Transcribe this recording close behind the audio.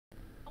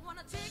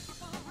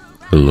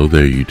Hello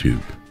there,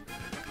 YouTube.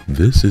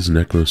 This is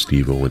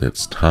Necrostevo, and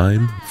it's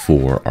time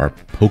for our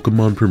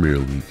Pokemon Premier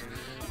League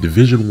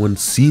Division 1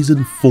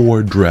 Season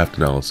 4 draft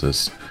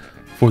analysis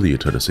for the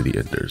Eterna City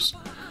Enders.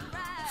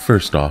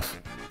 First off,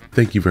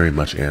 thank you very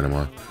much,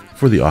 Anima,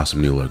 for the awesome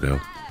new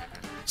logo.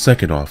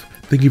 Second off,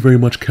 thank you very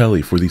much,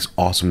 Kelly, for these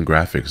awesome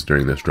graphics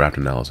during this draft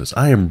analysis.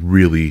 I am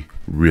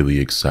really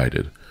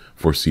excited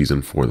for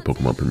Season 4 of the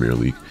Pokemon Premier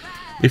League.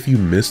 If you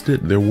missed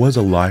it, there was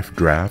a live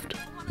draft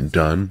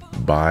done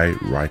by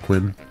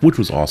Ryquin, which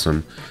was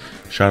awesome.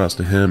 Shoutouts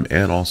to him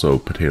and also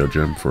Potato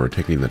Jim for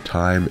taking the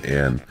time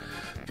and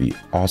the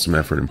awesome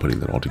effort in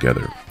putting that all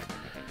together.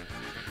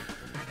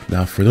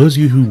 Now, for those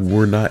of you who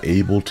were not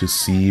able to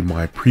see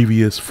my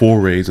previous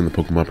forays in the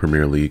Pokemon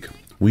Premier League,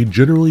 we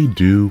generally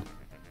do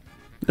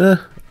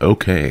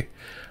okay.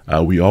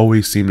 We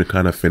always seem to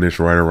kind of finish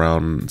right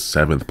around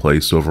 7th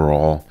place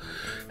overall,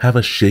 have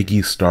a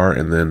shaky start,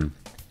 and then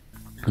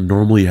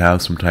normally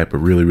have some type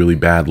of really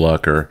bad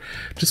luck or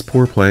just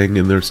poor playing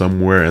in there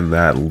somewhere, and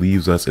that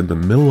leaves us in the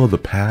middle of the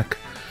pack,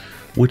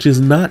 which is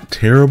not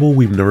terrible.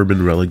 We've never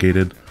been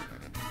relegated,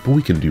 but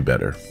we can do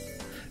better,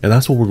 and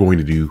that's what we're going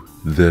to do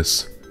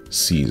this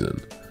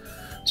season.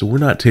 So we're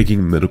not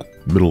taking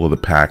middle of the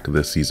pack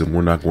this season.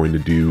 We're not going to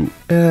do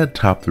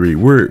top 3.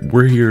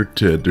 We're here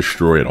to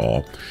destroy it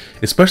all,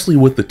 especially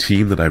with the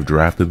team that I've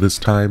drafted this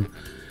time.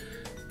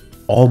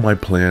 All my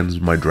plans,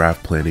 my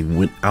draft planning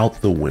went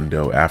out the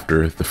window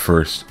after the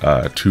first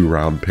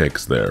 2-round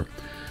picks there.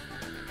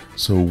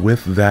 So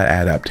with that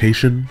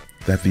adaptation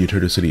that the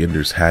Eternity City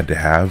Enders had to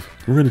have,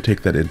 we're going to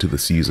take that into the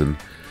season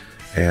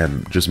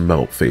and just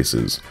melt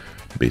faces,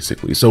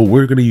 basically. So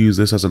we're going to use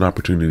this as an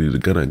opportunity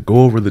to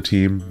go over the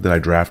team that I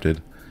drafted,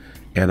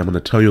 and I'm going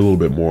to tell you a little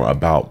bit more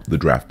about the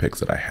draft picks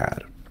that I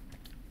had.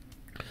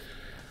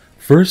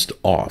 First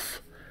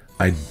off,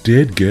 I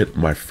did get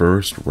my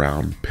first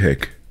round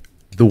pick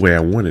the way I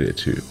wanted it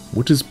to,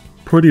 which is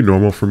pretty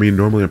normal for me.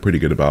 Normally I'm pretty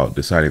good about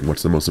deciding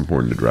what's the most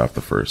important to draft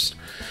the first.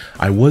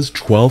 I was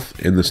 12th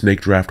in the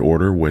snake draft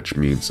order, which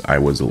means I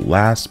was the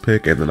last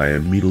pick, and then I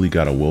immediately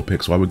got a will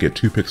pick, so I would get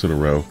 2 picks in a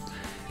row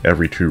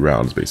every 2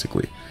 rounds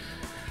basically.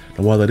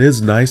 And while that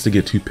is nice to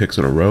get 2 picks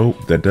in a row,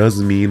 that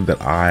does mean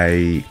that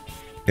I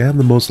am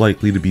the most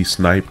likely to be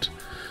sniped,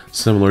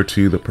 similar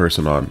to the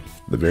person on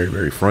the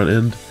very front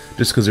end,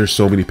 just because there's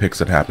so many picks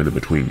that happen in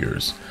between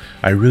years.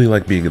 I really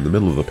like being in the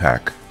middle of the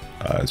pack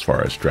as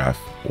far as draft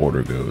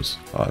order goes,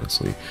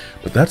 honestly,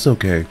 but that's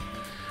okay.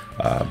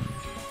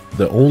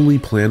 The only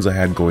plans I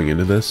had going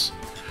into this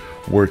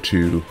were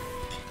to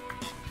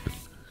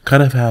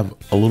kind of have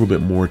a little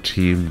bit more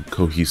team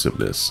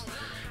cohesiveness.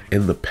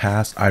 In the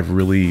past, I've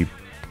really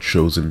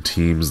chosen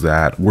teams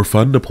that were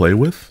fun to play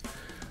with,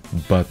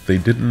 but they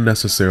didn't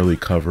necessarily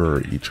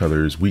cover each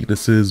other's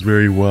weaknesses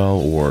very well,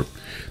 or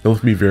they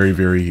left me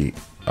very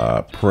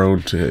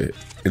prone to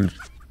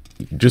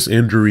just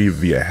injury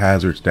via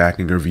hazard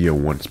stacking or via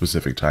one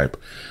specific type.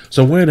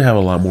 So I wanted to have a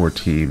lot more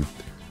team.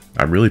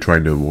 I'm really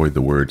trying to avoid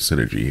the word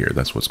synergy here.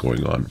 That's what's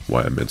going on,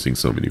 why I'm mincing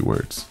so many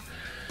words.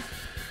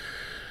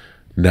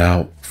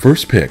 Now,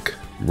 first pick,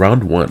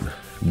 round 1,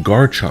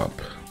 Garchomp.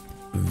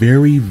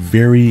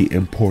 Very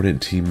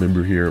important team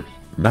member here.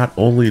 Not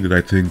only did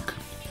I think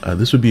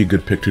this would be a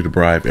good pick to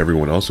deprive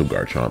everyone else of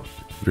Garchomp,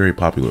 very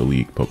popular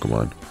league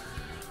Pokemon,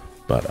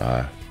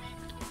 but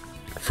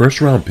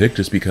first round pick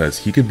just because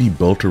he can be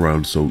built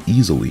around so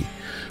easily,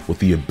 with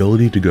the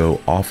ability to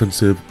go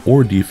offensive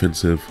or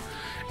defensive,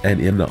 and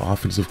in the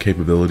offensive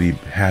capability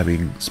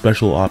having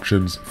special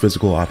options,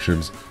 physical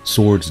options,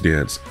 swords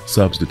dance,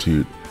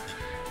 substitute.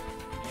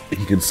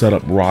 He can set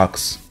up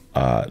rocks,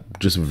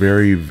 just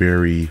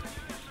very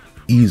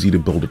easy to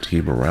build a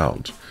team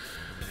around.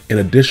 In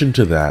addition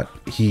to that,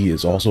 he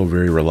is also a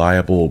very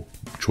reliable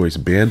choice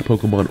band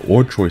Pokemon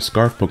or choice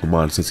scarf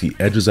Pokemon, since he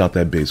edges out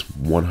that base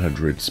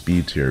 100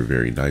 speed tier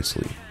very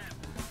nicely.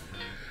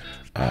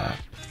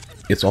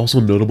 It's also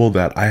notable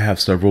that I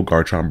have several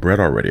Garchomp bred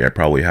already. I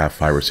probably have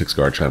 5 or 6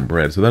 Garchomp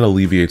bred, so that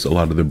alleviates a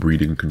lot of the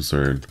breeding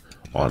concern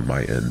on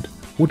my end,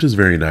 which is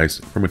very nice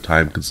from a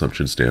time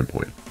consumption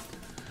standpoint.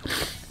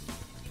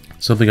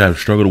 Something I've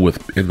struggled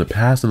with in the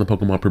past in the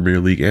Pokemon Premier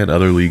League and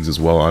other leagues as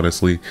well,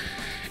 honestly,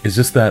 is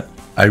just that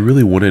I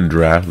really wouldn't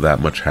draft that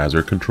much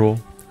hazard control.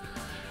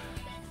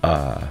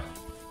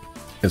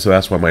 And so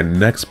that's why my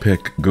next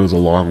pick goes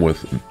along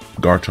with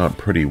Garchomp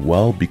pretty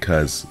well,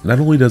 because not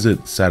only does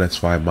it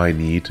satisfy my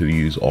need to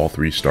use all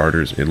 3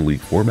 starters in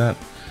league format,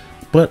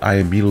 but I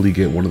immediately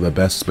get one of the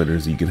best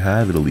spinners you can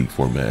have in a league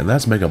format, and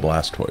that's Mega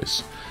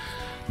Blastoise.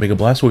 Mega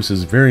Blastoise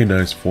is very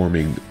nice,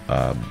 forming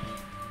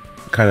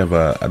kind of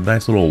a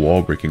nice little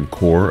wall breaking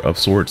core of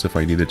sorts if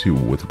I needed to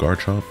with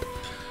Garchomp.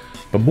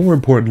 But more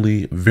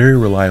importantly, very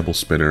reliable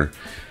spinner,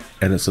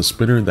 and it's a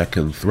spinner that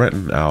can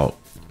threaten out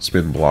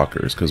spin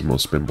blockers, because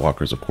most spin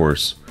blockers, of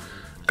course,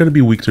 are going to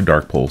be weak to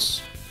Dark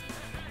Pulse,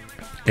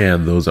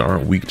 and those that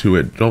aren't weak to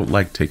it don't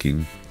like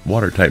taking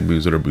water type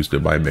moves that are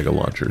boosted by Mega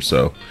Launcher.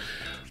 So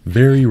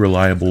very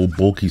reliable,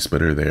 bulky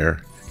spinner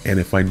there, and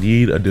if I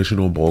need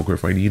additional bulk, or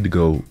if I need to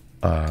go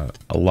a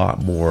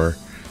lot more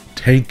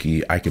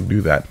tanky, I can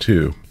do that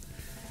too,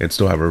 and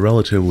still have a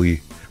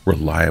relatively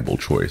reliable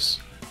choice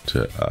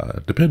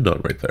to depend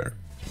on right there.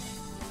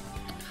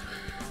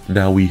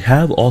 Now we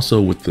have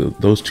also with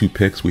those two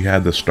picks, we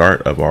had the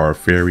start of our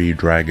Fairy,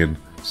 Dragon,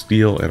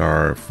 Steel, and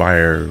our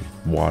Fire,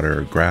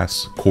 Water,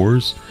 Grass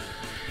cores.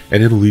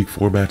 And in League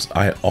formats,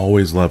 I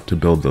always love to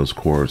build those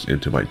cores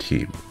into my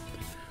team.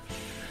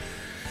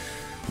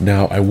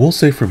 Now I will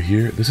say from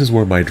here, this is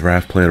where my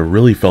draft plan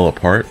really fell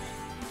apart.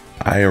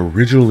 I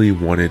originally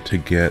wanted to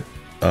get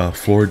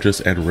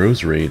Florges and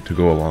Roserade to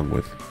go along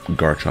with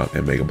Garchomp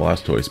and Mega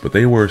Blastoise, but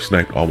they were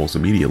sniped almost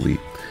immediately.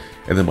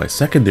 And then my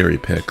secondary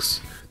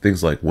picks,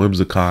 things like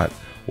Whimsicott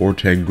or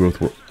Tangrowth,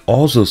 were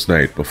also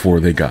sniped before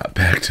they got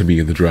back to me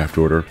in the draft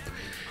order.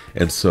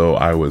 And so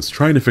I was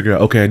trying to figure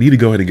out, okay, I need to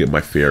go ahead and get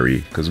my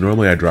Fairy, because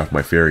normally I draft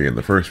my Fairy in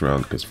the first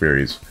round, because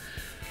Fairies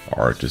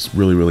are just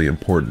really, really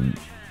important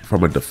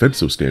from a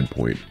defensive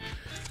standpoint.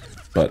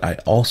 But I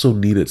also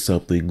needed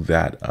something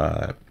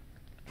that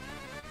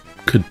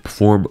could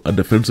perform a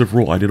defensive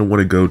role. I didn't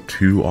want to go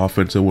too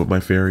offensive with my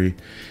Fairy,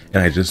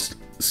 and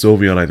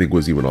Sylveon I think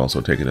was even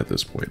also taken at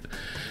this point.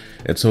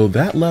 And so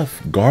that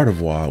left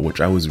Gardevoir,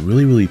 which I was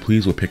really, really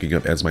pleased with picking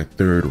up as my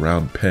third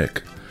round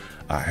pick.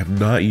 I have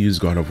not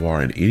used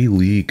Gardevoir in any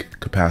league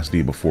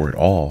capacity before at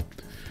all,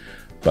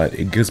 but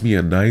it gives me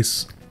a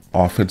nice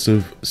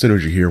offensive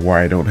synergy here where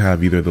I don't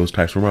have either of those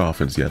types for my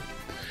offense yet.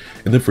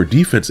 And then for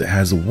defense, it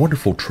has a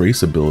wonderful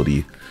trace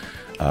ability,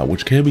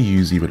 which can be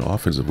used even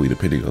offensively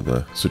depending on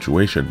the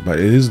situation. But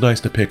it is nice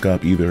to pick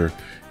up either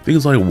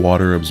things like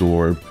Water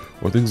Absorb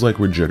or things like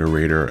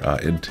Regenerator,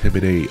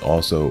 Intimidate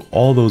also.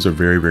 All those are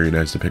very, very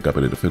nice to pick up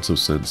in a defensive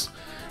sense,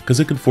 because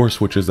it can force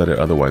switches that it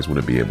otherwise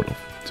wouldn't be able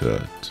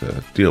to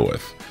deal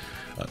with.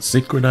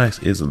 Synchronize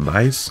is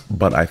nice,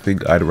 but I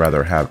think I'd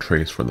rather have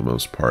Trace for the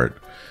most part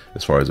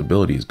as far as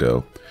abilities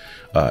go.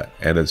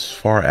 And as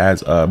far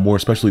as more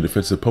especially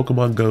defensive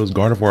Pokemon goes,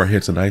 Gardevoir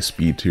hits a nice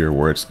speed tier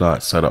where it's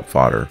not set up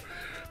fodder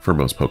for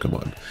most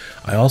Pokemon.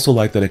 I also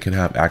like that it can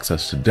have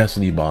access to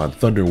Destiny Bond,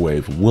 Thunder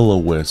Wave,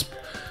 Will-O-Wisp,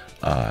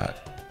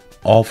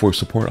 all for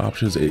support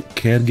options. It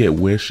can get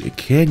Wish, it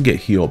can get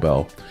Heal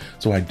Bell,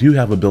 so I do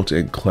have a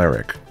built-in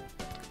Cleric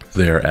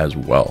there as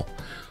well.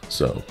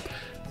 So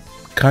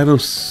kind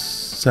of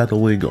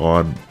settling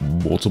on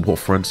multiple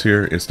fronts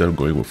here instead of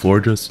going with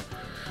Florges.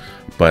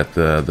 But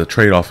the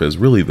trade-off is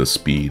really the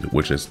speed,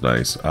 which is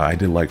nice. I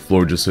did like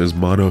Florges'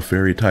 Mono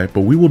Fairy type,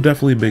 but we will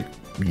definitely make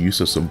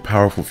use of some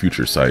powerful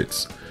future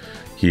sights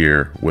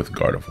here with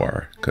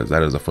Gardevoir, because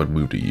that is a fun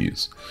move to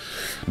use.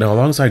 Now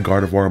alongside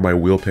Gardevoir, my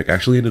wheel pick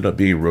actually ended up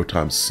being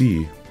Rotom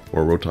C,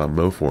 or Rotom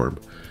Mo form.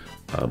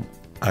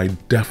 I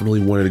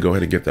definitely wanted to go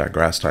ahead and get that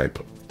grass type.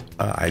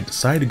 I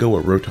decided to go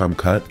with Rotom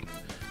Cut.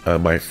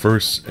 My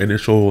first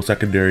initial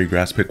secondary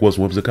grass pick was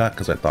Whimsicott,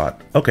 because I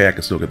thought, okay, I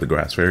can still get the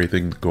grass fairy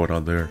thing going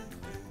on there.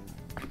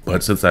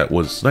 But since that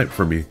was sniped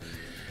for me,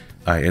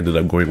 I ended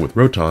up going with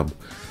Rotom.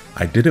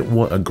 I didn't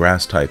want a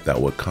grass type that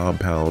would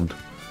compound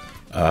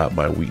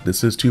my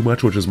weaknesses too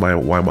much, which is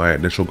why my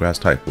initial grass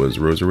type was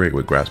Roserade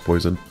with Grass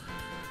Poison,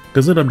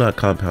 because then I'm not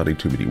compounding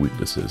too many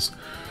weaknesses.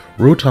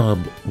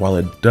 Rotom, while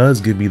it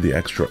does give me the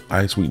extra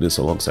ice weakness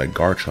alongside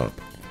Garchomp,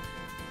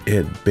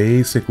 it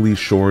basically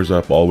shores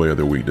up all my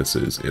other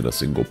weaknesses in a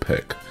single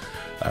pick.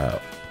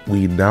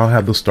 We now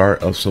have the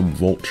start of some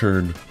Volt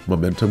Turn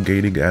momentum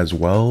gaining as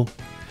well,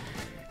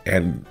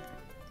 and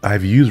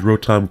I've used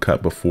Rotom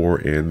Cut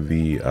before in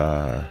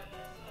the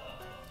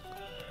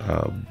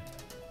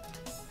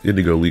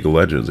Indigo League of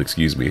Legends,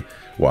 excuse me.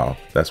 Wow,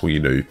 that's when you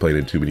know you've played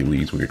in too many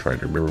leagues, when you're trying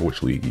to remember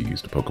which league you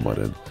used a Pokemon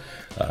in.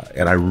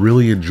 And I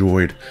really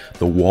enjoyed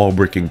the wall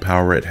breaking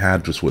power it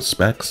had just with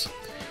specs.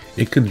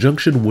 In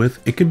conjunction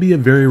with, it can be a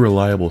very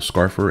reliable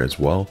Scarfer as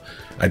well.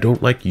 I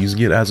don't like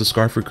using it as a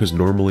Scarfer because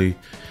normally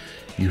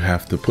you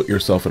have to put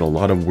yourself in a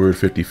lot of weird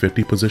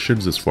 50-50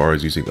 positions as far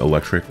as using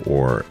electric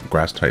or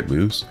grass type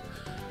moves.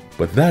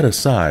 But that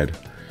aside,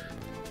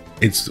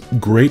 it's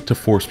great to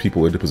force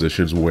people into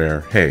positions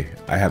where, hey,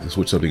 I have to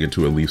switch something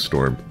into a Leaf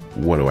Storm.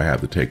 What do I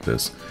have to take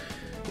this?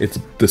 It's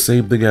the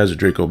same thing as a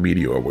Draco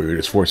Meteor, where you're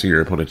just forcing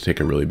your opponent to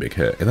take a really big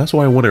hit. And that's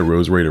why I wanted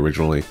Roserade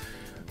originally,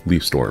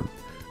 Leaf Storm.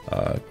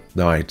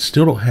 Now I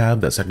still don't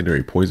have that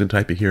secondary Poison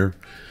type here,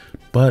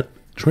 but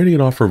trading it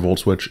off for Volt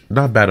Switch,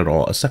 not bad at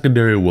all. A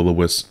secondary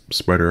Will-O-Wisp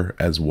spreader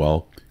as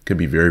well can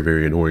be very,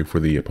 very annoying for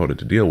the opponent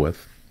to deal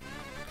with.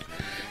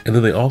 And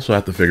then they also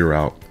have to figure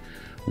out,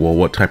 well,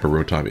 what type of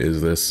Rotom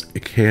is this?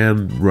 It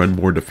can run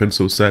more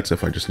defensive sets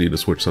if I just need to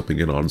switch something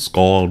in on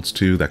Scalds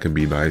too. That can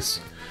be nice.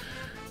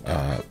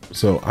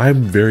 So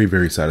I'm very,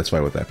 very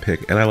satisfied with that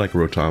pick, and I like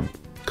Rotom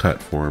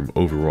Cut form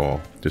overall,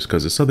 just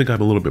because it's something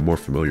I'm a little bit more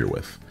familiar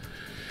with.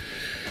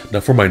 Now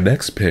for my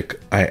next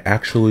pick, I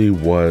actually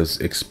was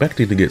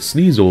expecting to get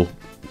Sneasel,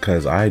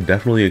 because I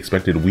definitely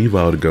expected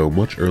Weavile to go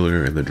much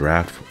earlier in the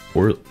draft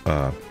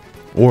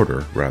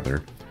order,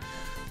 rather.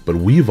 But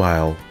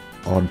Weavile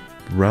on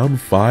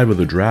round 5 of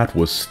the draft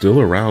was still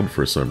around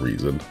for some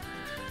reason,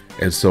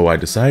 and so I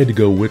decided to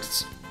go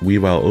with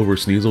Weavile over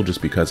Sneasel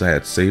just because I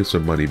had saved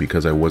some money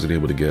because I wasn't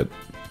able to get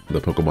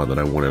the Pokemon that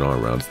I wanted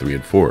on rounds 3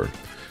 and 4.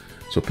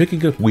 So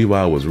picking up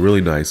Weavile was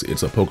really nice.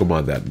 It's a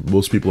Pokemon that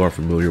most people are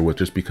familiar with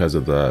just because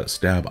of the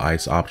Stab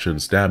Ice option,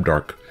 Stab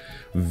Dark,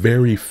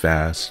 very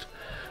fast,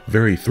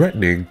 very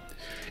threatening,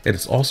 and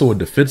it's also a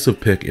defensive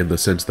pick in the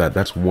sense that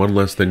that's one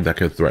less thing that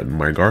can threaten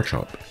my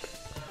Garchomp.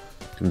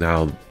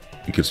 Now,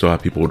 you can still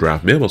have people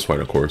draft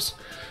Mamoswine, of course,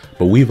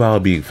 but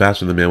Weavile being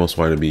faster than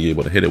Mamoswine and being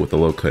able to hit it with a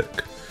low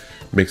kick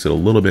makes it a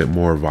little bit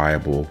more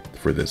viable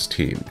for this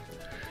team.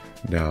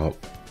 Now,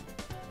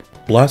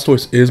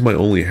 Blastoise is my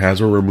only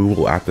hazard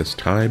removal at this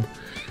time,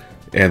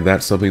 and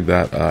that's something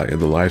that in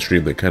the live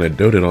stream that kind of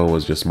doted on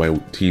was just my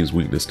team's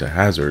weakness to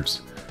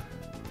hazards,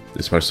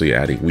 especially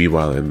adding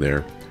Weavile in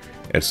there.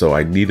 And so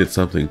I needed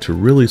something to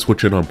really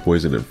switch in on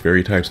poison and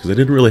fairy types because I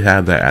didn't really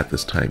have that at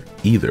this time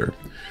either.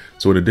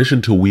 So in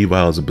addition to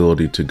Weavile's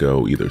ability to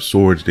go either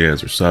Swords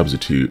Dance or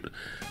Substitute,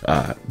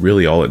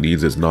 really all it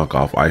needs is knock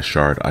off Ice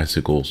Shard,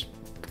 Icicles,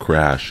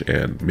 Crash,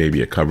 and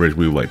maybe a coverage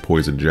move like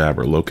Poison Jab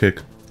or Low Kick.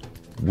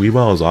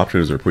 Weavile's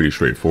options are pretty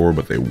straightforward,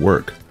 but they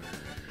work.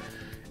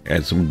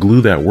 And some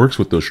glue that works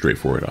with those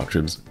straightforward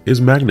options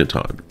is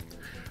Magneton.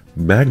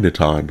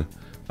 Magneton,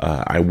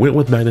 I went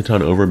with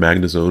Magneton over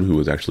Magnezone, who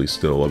was actually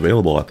still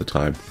available at the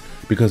time,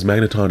 because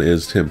Magneton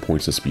is 10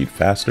 points of speed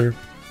faster.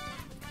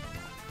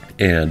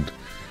 And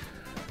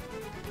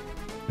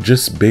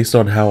just based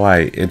on how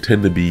I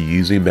intend to be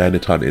using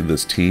Magneton in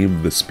this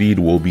team, the speed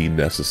will be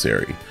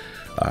necessary.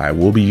 I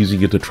will be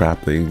using it to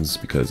trap things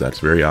because that's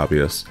very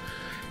obvious.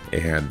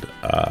 And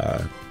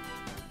at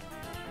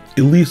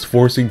least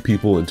forcing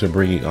people into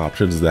bringing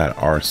options that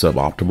are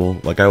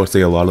suboptimal. Like I would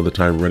say, a lot of the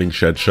time running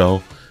Shed Shell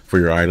for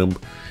your item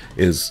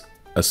is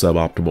a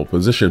suboptimal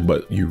position,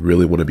 but you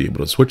really want to be able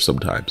to switch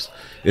sometimes.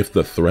 If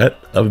the threat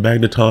of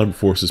Magneton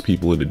forces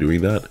people into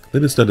doing that,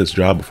 then it's done its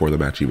job before the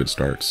match even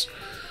starts.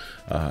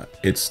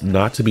 It's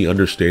not to be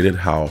understated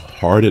how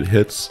hard it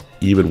hits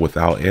even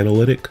without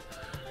Analytic.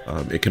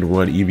 It can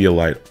run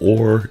Eviolite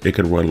or it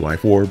can run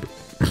Life Orb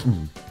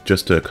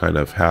just to kind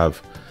of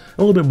have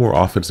a little bit more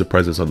offensive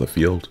presence on the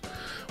field.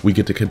 We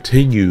get to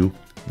continue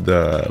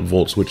the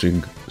Volt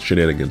switching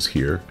shenanigans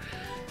here.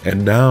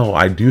 And now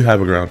I do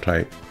have a ground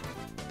type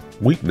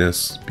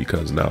weakness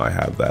because now I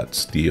have that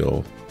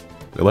Steel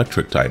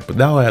Electric type. But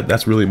now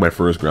that's really my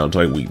first ground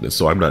type weakness,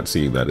 so I'm not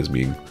seeing that as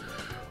being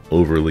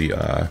overly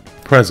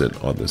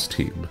present on this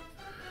team.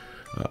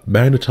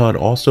 Magneton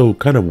also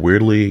kind of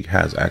weirdly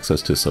has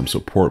access to some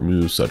support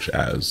moves such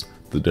as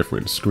the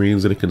different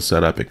screens that it can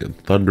set up. It can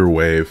Thunder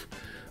Wave,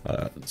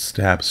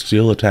 stab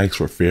steel attacks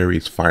for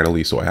fairies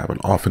finally, so I have an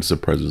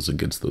offensive presence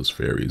against those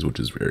fairies, which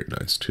is very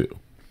nice too.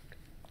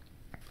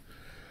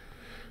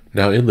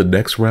 Now in the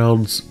next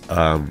rounds,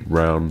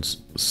 rounds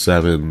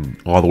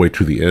 7 all the way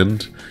to the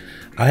end,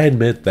 I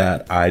admit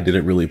that I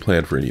didn't really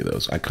plan for any of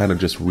those. I kind of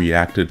just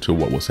reacted to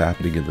what was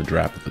happening in the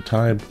draft at the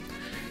time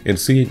and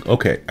seeing,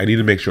 okay, I need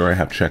to make sure I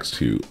have checks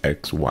to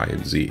X, Y,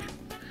 and Z.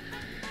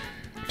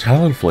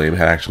 Talonflame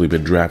had actually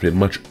been drafted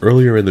much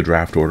earlier in the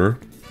draft order,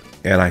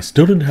 and I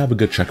still didn't have a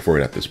good check for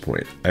it at this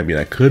point. I mean,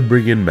 I could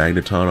bring in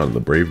Magneton on the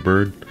Brave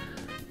Bird,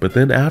 but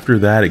then after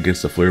that it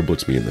gets to Flare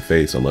Blitz me in the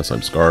face unless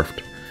I'm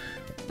Scarfed.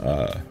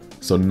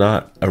 So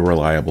not a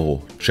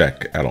reliable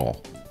check at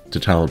all to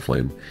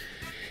Talonflame.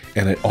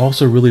 And I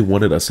also really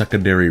wanted a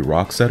secondary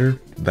Rock Setter,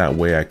 that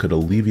way I could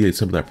alleviate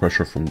some of that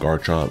pressure from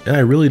Garchomp, and I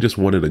really just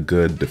wanted a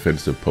good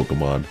defensive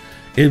Pokemon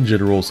in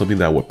general, something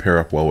that would pair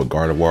up well with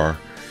Gardevoir.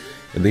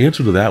 And the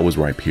answer to that was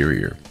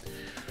Rhyperior.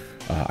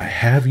 I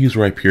have used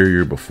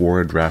Rhyperior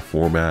before in draft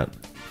format,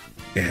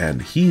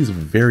 and he's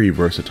very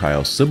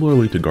versatile,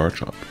 similarly to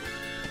Garchomp.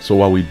 So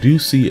while we do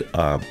see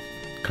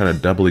kind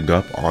of doubling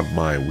up on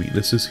my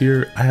weaknesses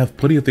here, I have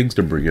plenty of things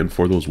to bring in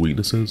for those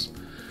weaknesses.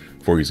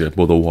 For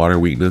example, the water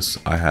weakness,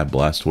 I have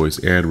Blastoise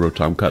and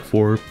Rotom Cut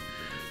for.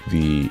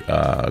 The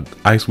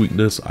ice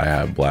weakness, I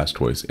have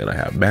Blastoise and I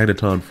have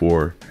Magneton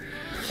for.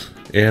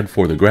 And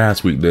for the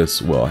grass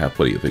weakness, well, I have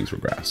plenty of things for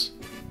grass.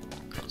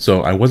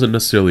 So I wasn't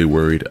necessarily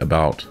worried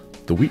about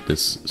the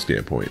weakness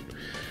standpoint.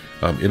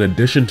 In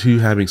addition to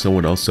having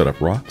someone else set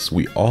up rocks,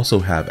 we also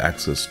have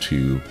access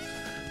to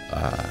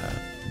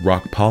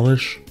Rock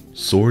Polish,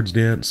 Swords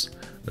Dance,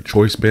 a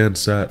Choice Band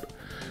set.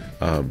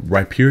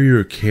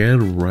 Rhyperior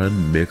can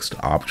run mixed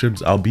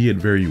options, albeit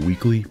very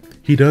weakly.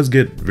 He does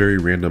get very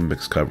random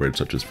mixed coverage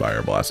such as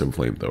Fire Blast and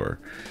Flamethrower.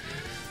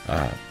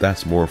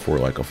 That's more for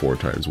like a 4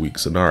 times weak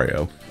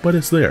scenario, but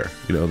it's there.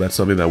 You know, that's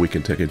something that we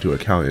can take into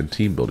account in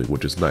team building,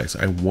 which is nice.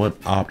 I want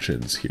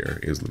options here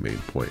is the main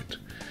point.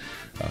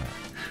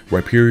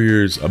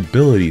 Rhyperior's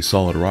ability,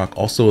 Solid Rock,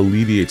 also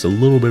alleviates a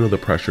little bit of the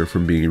pressure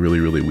from being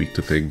really weak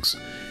to things.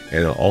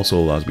 And it also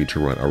allows me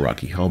to run a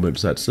Rocky Helmet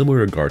set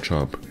similar to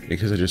Garchomp in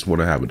case I just want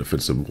to have a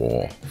defensive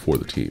wall for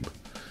the team.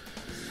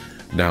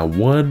 Now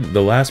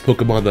the last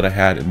Pokemon that I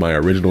had in my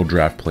original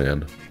draft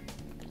plan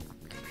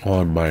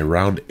on my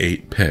round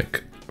 8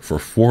 pick for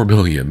 4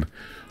 million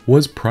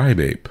was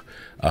Primeape.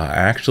 I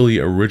actually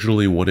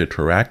originally wanted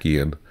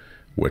Terrakion,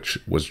 which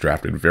was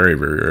drafted very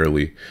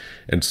early,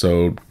 and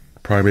so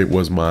Primeape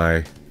was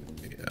my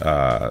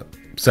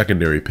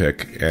secondary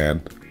pick,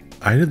 and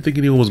I didn't think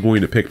anyone was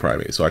going to pick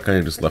Primate, so I kind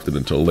of just left it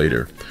until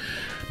later.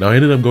 Now I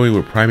ended up going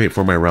with Primate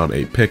for my round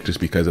 8 pick just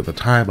because at the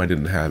time I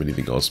didn't have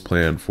anything else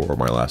planned for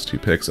my last 2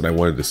 picks, and I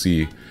wanted to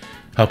see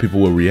how people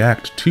will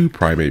react to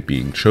Primate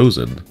being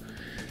chosen.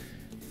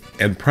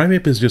 And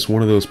Primate is just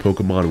one of those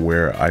Pokemon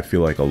where I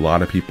feel like a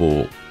lot of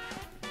people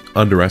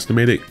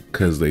underestimate it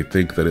because they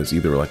think that it's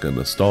either like a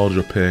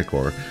nostalgia pick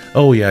or,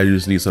 oh yeah, you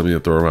just need something to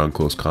throw around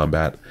close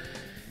combat.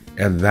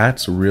 And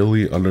that's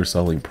really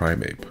underselling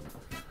Primate.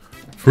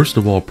 First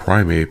of all,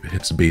 Primate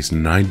hits base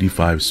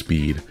 95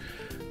 speed.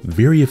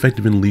 Very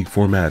effective in league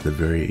format.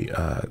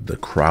 The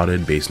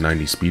crowded base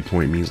 90 speed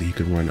point means that he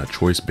can run a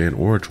Choice Band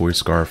or a Choice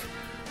Scarf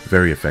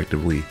very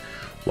effectively.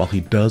 While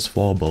he does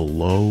fall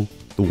below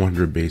the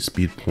 100 base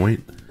speed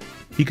point,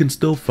 he can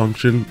still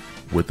function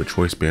with the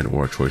Choice Band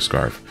or a Choice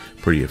Scarf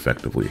pretty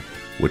effectively,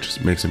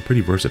 which makes him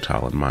pretty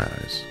versatile in my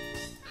eyes.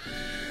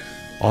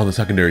 On the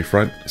secondary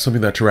front,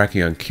 something that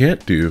Terrakion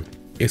can't do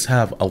is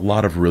have a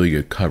lot of really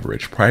good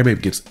coverage.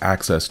 Primate gets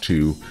access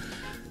to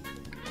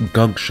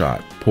Gunk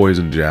Shot,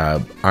 Poison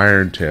Jab,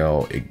 Iron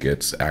Tail. It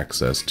gets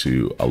access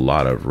to a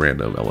lot of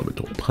random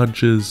elemental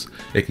punches.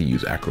 It can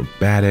use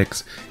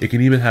acrobatics. It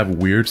can even have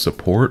weird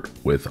support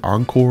with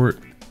Encore.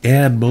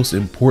 And most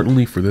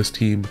importantly for this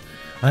team,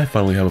 I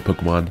finally have a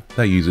Pokemon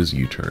that uses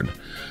U-Turn.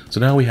 So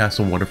now we have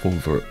some wonderful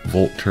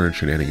Volt Turn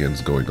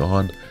shenanigans going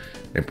on,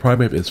 and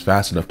Primate is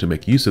fast enough to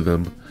make use of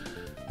them.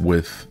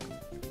 With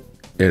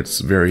its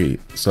very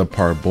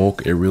subpar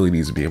bulk, it really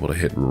needs to be able to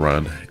hit and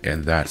run,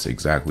 and that's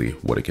exactly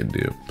what it can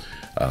do.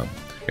 And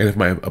if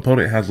my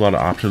opponent has a lot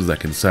of options that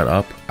can set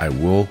up, I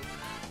will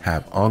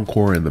have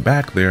Encore in the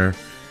back there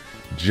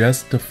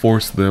just to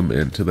force them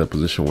into the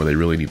position where they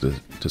really need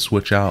to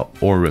switch out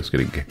or risk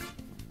getting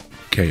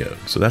KO'd.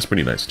 So that's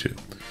pretty nice too.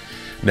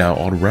 Now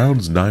on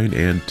rounds 9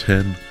 and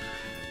 10,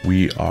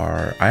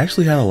 I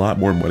actually had a lot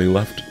more money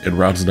left in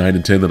rounds 9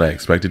 and 10 than I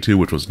expected to,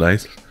 which was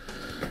nice.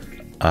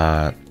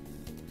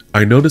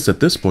 I noticed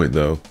at this point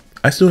though,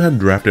 I still hadn't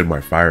drafted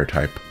my fire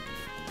type,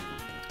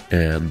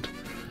 and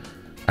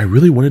I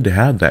really wanted to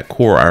have that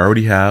core. I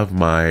already have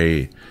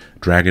my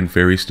Dragon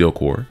Fairy Steel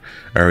core.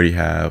 I already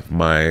have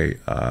my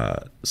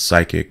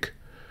Psychic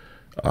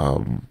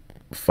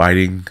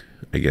Fighting,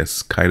 I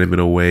guess kind of in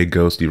a way,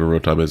 Ghost, even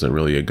Rotom isn't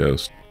really a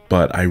ghost.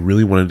 But I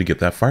really wanted to get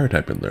that fire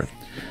type in there.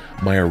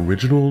 My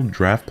original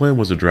draft plan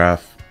was to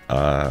draft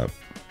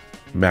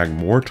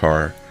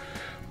Magmortar,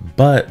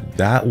 but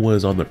that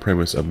was on the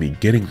premise of me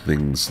getting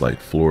things like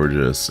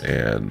Florges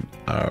and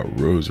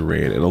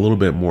Roserade and a little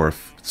bit more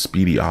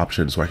speedy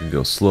options so I can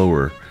go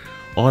slower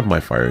on my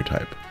fire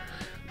type.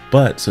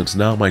 But since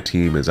now my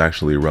team is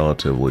actually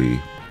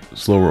relatively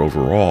slower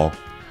overall,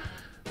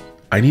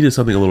 I needed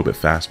something a little bit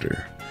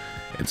faster.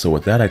 And so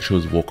with that I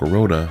chose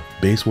Volcarona,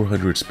 base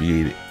 100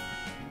 speed,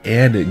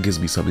 and it gives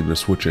me something to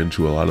switch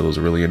into a lot of those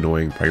really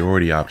annoying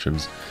priority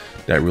options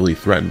that really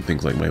threaten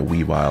things like my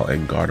Weavile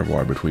and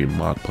Gardevoir between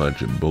Mach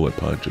Punch and Bullet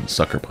Punch and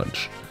Sucker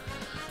Punch.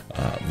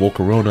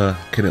 Volcarona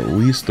can at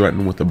least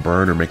threaten with a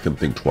burn or make them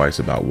think twice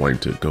about wanting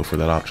to go for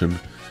that option,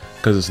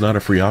 because it's not a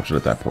free option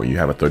at that point. You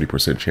have a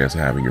 30% chance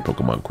of having your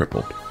Pokemon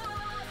crippled.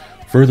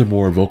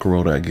 Furthermore,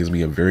 Volcarona gives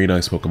me a very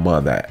nice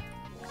Pokemon that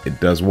it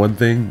does one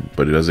thing,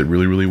 but it does it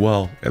really, really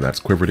well, and that's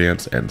Quiver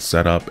Dance and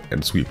set up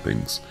and sweep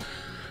things,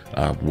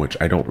 which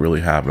I don't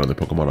really have another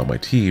Pokemon on my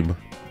team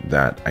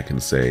that I can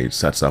say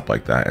sets up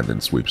like that and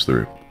then sweeps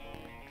through.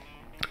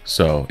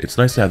 So it's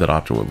nice to have that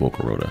option with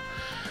Volcarona.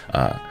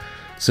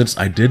 Since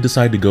I did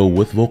decide to go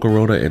with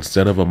Volcarona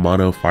instead of a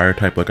mono fire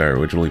type like I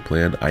originally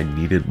planned, I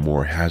needed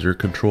more hazard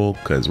control,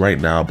 because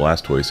right now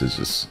Blastoise is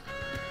just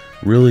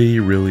really,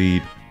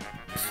 really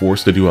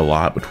forced to do a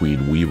lot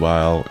between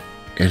Weavile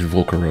and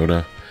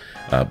Volcarona,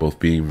 both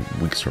being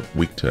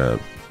weak to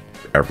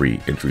every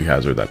entry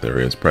hazard that there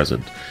is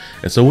present.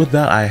 And so with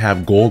that, I have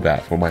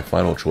Golbat for my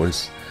final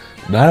choice.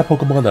 Not a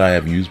Pokemon that I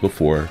have used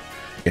before.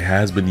 It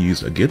has been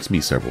used against me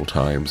several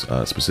times,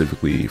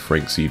 specifically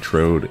Frank C.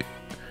 Trode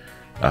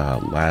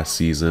last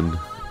season.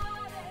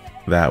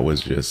 That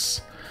was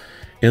just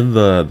in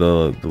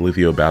the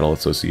Lithio Battle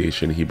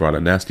Association. He brought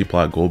a nasty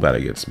plot Golbat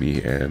against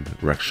me and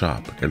wrecked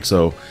shop. And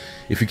so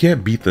if you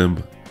can't beat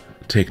them,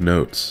 take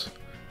notes,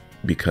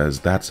 because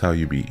that's how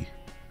you be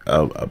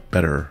a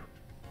better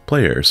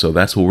player. So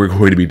that's what we're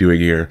going to be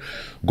doing here.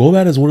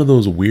 Golbat is one of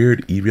those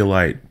weird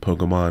Eviolite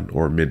Pokemon,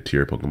 or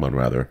mid-tier Pokemon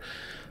rather,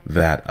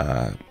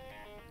 that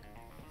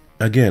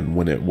again,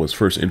 when it was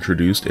first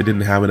introduced, it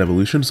didn't have an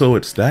evolution, so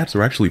its stats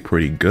are actually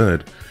pretty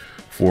good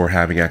for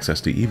having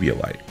access to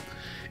Eviolite.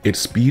 Its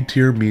speed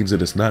tier means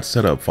that it's not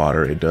setup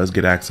fodder. It does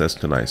get access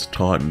to nice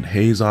taunt and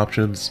haze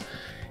options,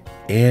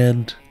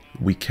 and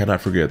we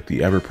cannot forget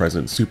the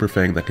ever-present Super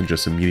Fang that can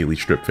just immediately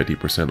strip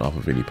 50% off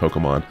of any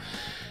Pokemon.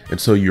 And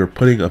so you're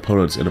putting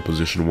opponents in a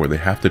position where they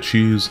have to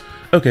choose,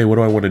 okay, what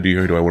do I want to do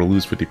here? Do I want to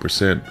lose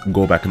 50%?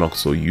 Golbat can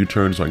also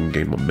U-turn so I can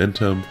gain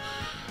momentum.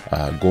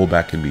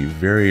 Golbat can be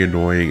very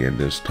annoying and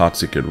is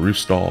toxic in Roof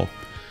Stall.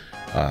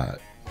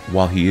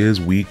 while he is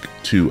weak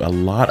to a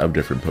lot of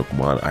different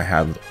Pokemon, I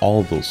have all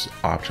of those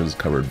options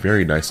covered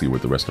very nicely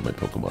with the rest of my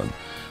Pokemon,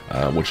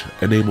 which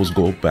enables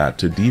Golbat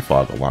to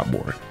defog a lot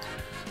more.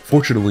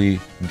 Fortunately,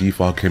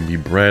 defog can be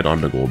bred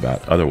onto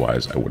Golbat,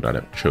 otherwise I would not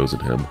have chosen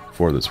him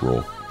for this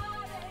role.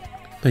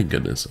 Thank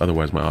goodness,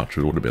 otherwise my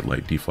option would have been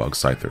like defog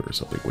Scyther or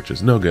something, which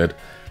is no good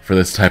for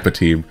this type of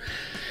team.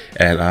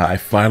 And I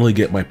finally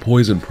get my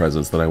poison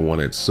presence that I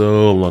wanted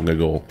so long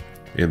ago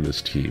in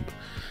this team.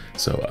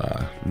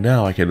 So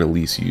now I can at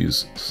least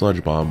use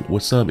Sludge Bomb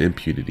with some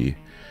impunity,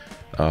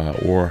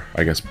 or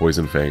I guess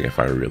Poison Fang if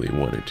I really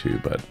wanted to,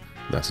 but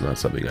that's not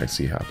something I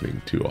see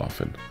happening too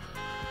often.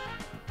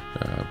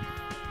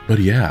 But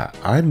yeah,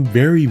 I'm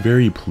very,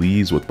 very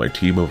pleased with my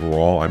team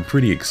overall. I'm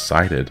pretty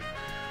excited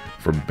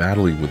for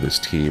battling with this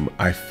team.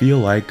 I feel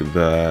like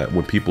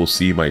when people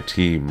see my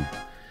team,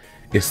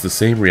 it's the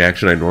same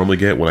reaction I normally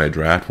get when I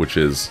draft, which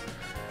is,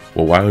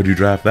 well, why would you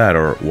draft that?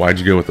 Or why'd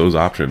you go with those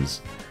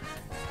options?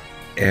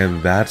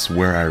 And that's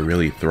where I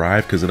really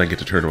thrive, because then I get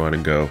to turn around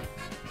and go,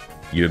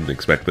 you didn't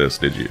expect this,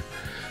 did you?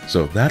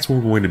 So that's what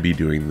we're going to be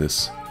doing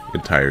this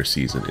entire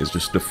season, is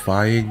just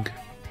defying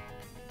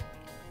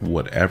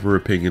whatever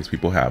opinions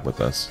people have with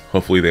us.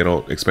 Hopefully they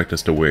don't expect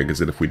us to win, because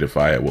then if we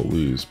defy it, we'll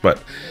lose.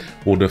 But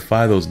we'll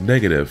defy those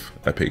negative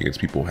opinions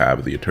people have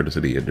of the Eterna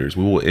City Enders.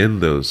 We will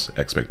end those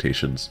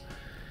expectations,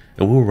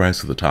 and we'll rise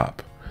to the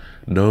top.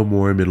 No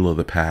more middle of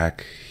the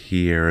pack,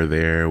 here or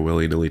there,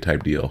 willy-nilly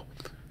type deal.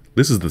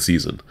 This is the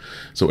season,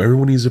 so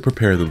everyone needs to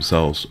prepare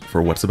themselves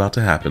for what's about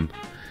to happen,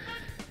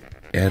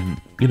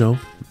 and, you know,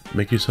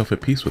 make yourself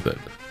at peace with it.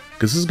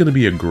 Because this is going to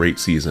be a great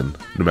season,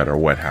 no matter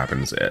what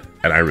happens, and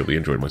I really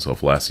enjoyed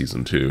myself last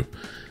season too.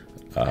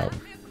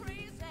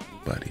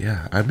 But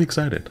yeah, I'm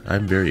excited.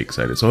 I'm very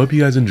excited. So I hope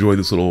you guys enjoyed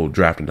this little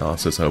draft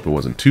analysis. I hope it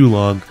wasn't too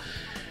long,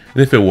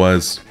 and if it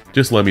was,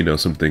 just let me know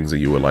some things that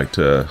you would like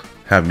to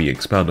have me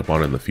expound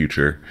upon in the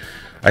future.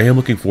 I am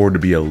looking forward to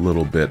be a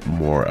little bit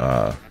more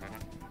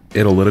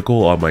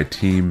analytical on my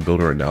team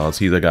builder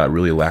analyses. I got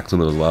really lax on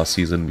those last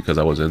season because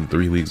I was in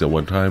 3 leagues at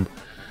one time.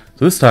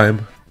 So this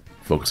time,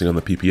 focusing on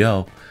the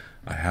PPL,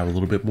 I have a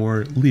little bit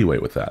more leeway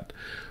with that.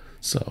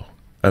 So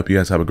I hope you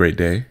guys have a great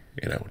day,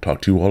 and I will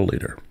talk to you all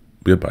later.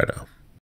 Goodbye now.